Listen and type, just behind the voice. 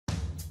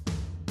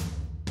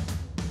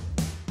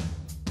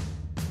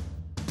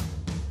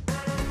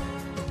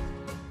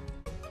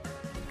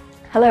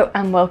Hello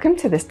and welcome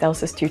to this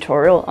Delsis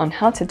tutorial on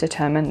how to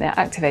determine the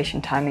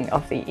activation timing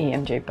of the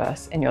EMG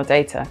bursts in your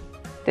data.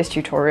 This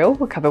tutorial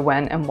will cover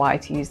when and why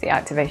to use the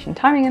activation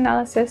timing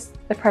analysis,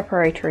 the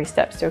preparatory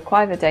steps to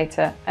acquire the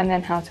data, and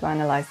then how to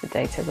analyze the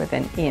data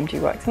within EMG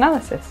Works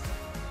analysis.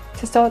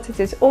 To start, it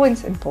is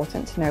always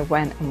important to know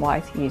when and why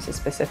to use a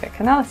specific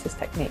analysis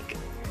technique.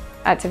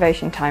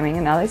 Activation timing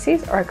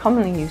analyses are a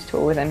commonly used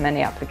tool within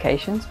many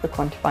applications for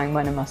quantifying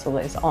when a muscle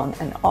is on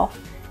and off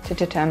to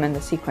determine the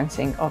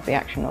sequencing of the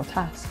action or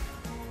task.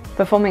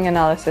 Performing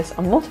analysis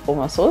on multiple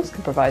muscles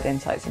can provide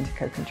insights into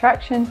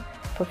co-contraction,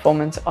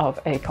 performance of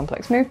a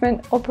complex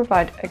movement, or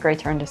provide a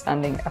greater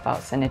understanding about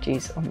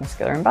synergies or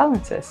muscular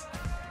imbalances.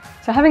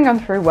 So having gone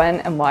through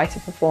when and why to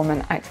perform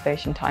an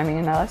activation timing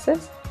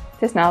analysis,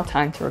 it is now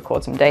time to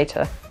record some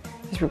data.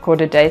 This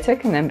recorded data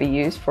can then be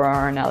used for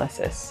our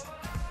analysis.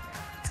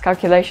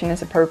 Calculation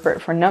is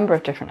appropriate for a number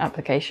of different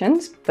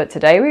applications, but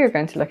today we are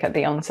going to look at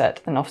the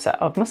onset and offset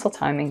of muscle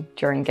timing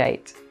during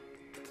gait.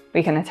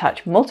 We can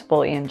attach multiple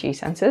EMG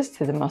sensors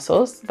to the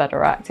muscles that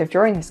are active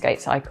during this gait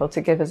cycle to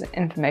give us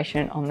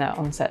information on their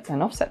onset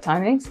and offset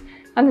timings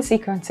and the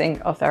sequencing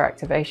of their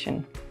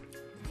activation.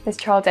 This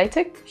trial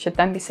data should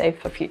then be saved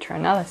for future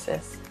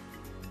analysis.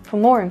 For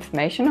more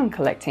information on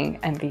collecting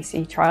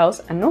MVC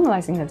trials and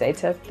normalizing the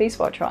data, please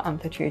watch our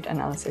amplitude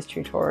analysis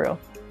tutorial.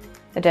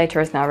 The data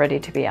is now ready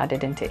to be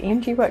added into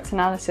EMG Works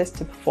analysis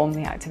to perform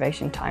the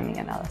activation timing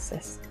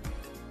analysis.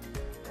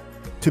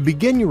 To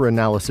begin your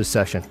analysis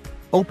session,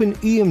 open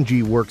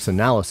EMG Works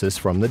Analysis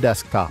from the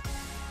desktop.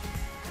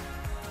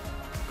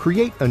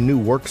 Create a new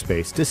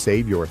workspace to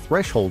save your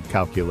threshold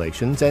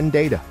calculations and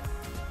data.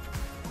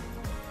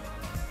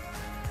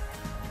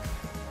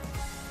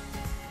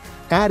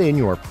 Add in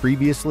your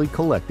previously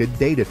collected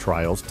data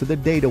trials to the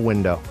data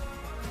window.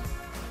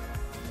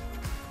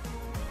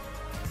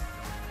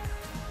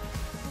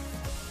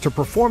 To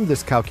perform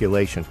this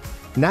calculation,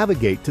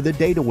 navigate to the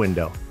data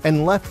window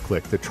and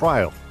left-click the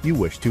trial you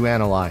wish to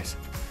analyze.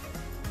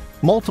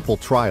 Multiple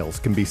trials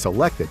can be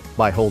selected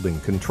by holding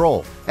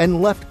Control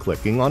and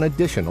left-clicking on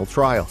additional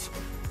trials.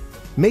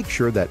 Make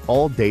sure that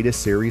all data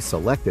series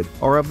selected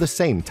are of the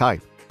same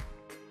type.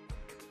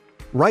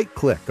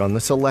 Right-click on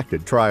the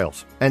selected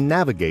trials and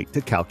navigate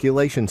to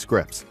Calculation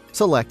Scripts,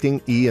 selecting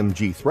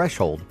EMG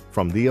Threshold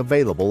from the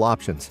available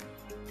options.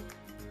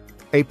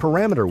 A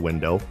parameter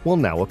window will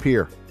now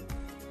appear.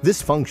 This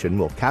function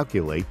will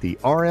calculate the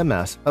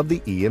RMS of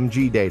the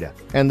EMG data,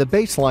 and the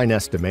baseline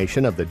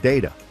estimation of the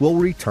data will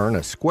return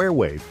a square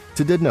wave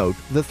to denote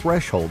the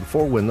threshold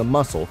for when the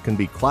muscle can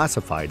be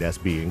classified as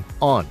being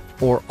on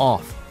or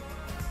off.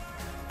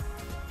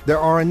 There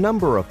are a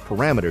number of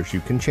parameters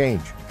you can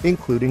change,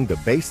 including the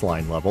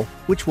baseline level,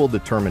 which will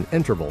determine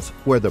intervals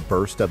where the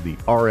burst of the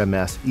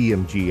RMS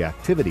EMG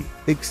activity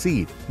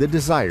exceed the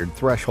desired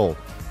threshold,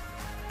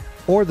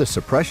 or the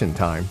suppression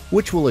time,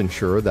 which will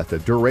ensure that the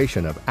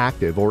duration of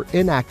active or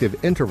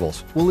inactive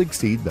intervals will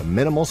exceed the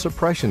minimal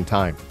suppression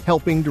time,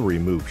 helping to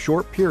remove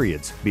short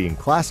periods being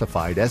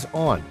classified as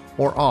on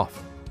or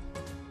off.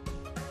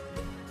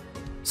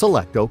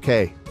 Select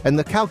OK, and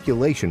the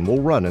calculation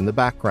will run in the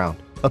background,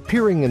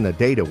 appearing in the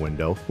data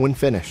window when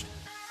finished.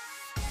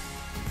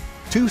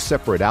 Two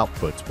separate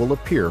outputs will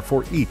appear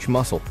for each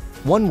muscle.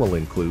 One will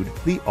include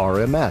the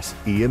RMS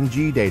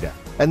EMG data,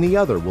 and the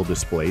other will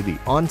display the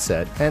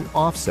onset and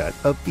offset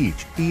of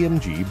each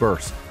EMG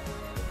burst.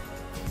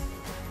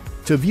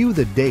 To view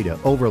the data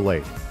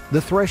overlaid,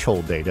 the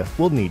threshold data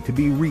will need to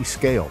be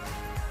rescaled.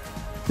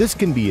 This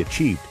can be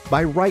achieved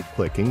by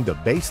right-clicking the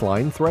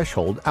baseline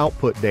threshold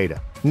output data,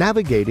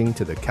 navigating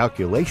to the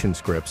calculation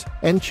scripts,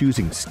 and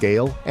choosing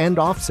Scale and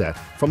Offset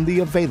from the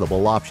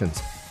available options.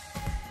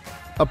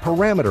 A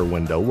parameter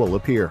window will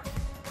appear.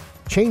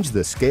 Change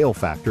the scale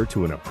factor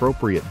to an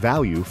appropriate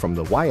value from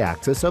the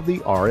y-axis of the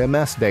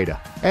RMS data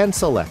and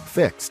select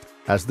Fixed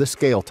as the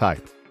scale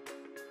type.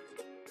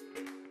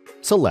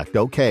 Select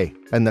OK,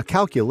 and the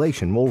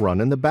calculation will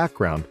run in the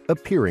background,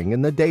 appearing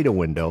in the data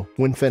window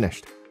when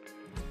finished.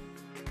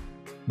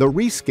 The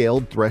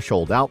rescaled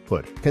threshold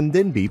output can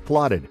then be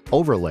plotted,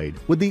 overlaid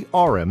with the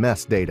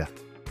RMS data.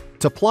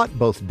 To plot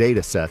both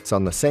data sets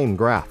on the same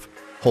graph,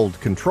 hold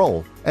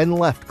Control and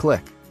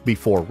left-click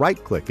before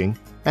right-clicking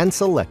and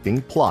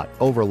selecting Plot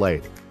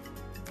Overlaid.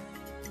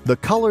 The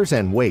colors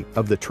and weight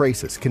of the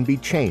traces can be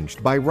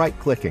changed by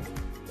right-clicking,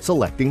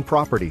 selecting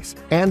Properties,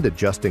 and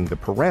adjusting the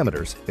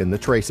parameters in the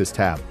Traces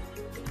tab.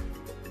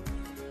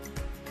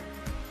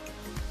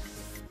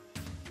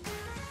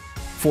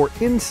 For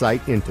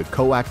insight into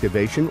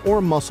co-activation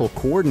or muscle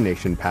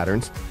coordination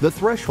patterns, the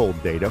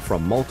threshold data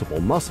from multiple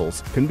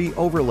muscles can be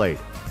overlaid.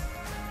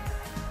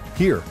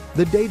 Here,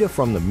 the data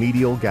from the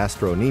medial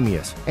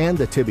gastrocnemius and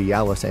the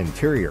tibialis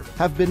anterior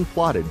have been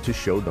plotted to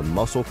show the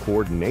muscle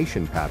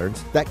coordination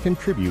patterns that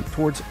contribute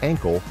towards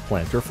ankle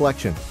plantar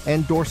flexion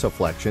and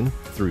dorsiflexion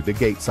through the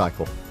gait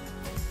cycle.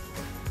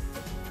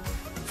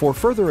 For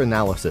further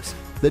analysis,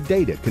 the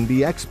data can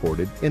be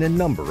exported in a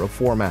number of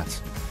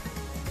formats.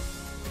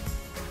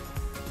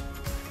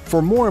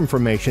 For more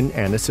information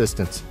and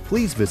assistance,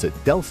 please visit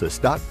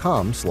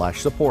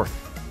delsis.com/support.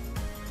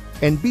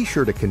 And be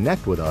sure to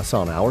connect with us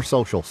on our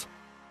socials.